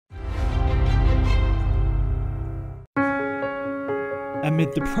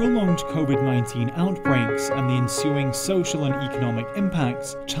Amid the prolonged COVID-19 outbreaks and the ensuing social and economic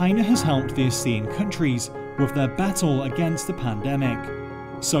impacts, China has helped the ASEAN countries with their battle against the pandemic.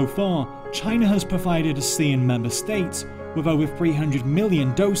 So far, China has provided ASEAN member states with over 300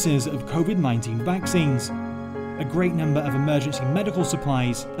 million doses of COVID-19 vaccines, a great number of emergency medical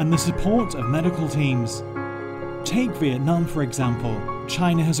supplies, and the support of medical teams. Take Vietnam, for example.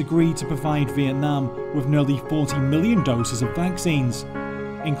 China has agreed to provide Vietnam with nearly 40 million doses of vaccines,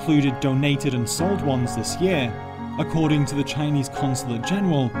 included donated and sold ones this year, according to the Chinese Consulate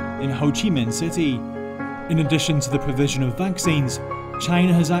General in Ho Chi Minh City. In addition to the provision of vaccines,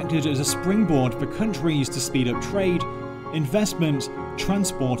 China has acted as a springboard for countries to speed up trade, investment,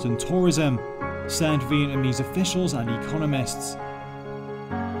 transport and tourism, said Vietnamese officials and economists.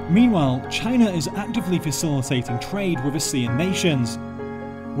 Meanwhile, China is actively facilitating trade with ASEAN nations,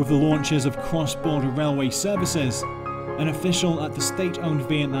 with the launches of cross-border railway services. An official at the state-owned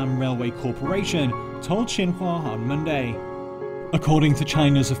Vietnam Railway Corporation told Xinhua on Monday. According to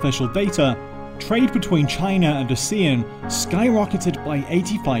China's official data, trade between China and ASEAN skyrocketed by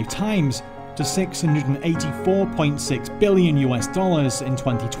 85 times to $684.6 billion in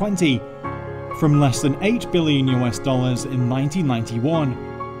 2020, from less than $8 billion in 1991,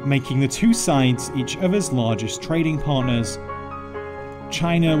 making the two sides each other's largest trading partners.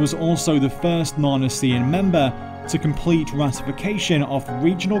 China was also the first non-ASEAN member to complete ratification of the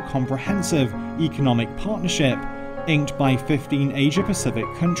Regional Comprehensive Economic Partnership, inked by 15 Asia-Pacific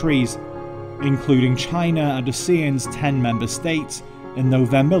countries, including China and ASEAN's 10 member states, in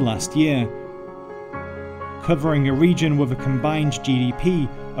November last year, covering a region with a combined GDP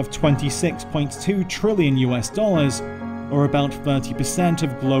of $26.2 trillion, or about 30%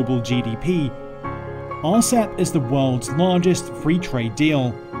 of global GDP. RCEP is the world's largest free trade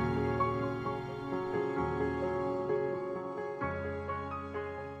deal,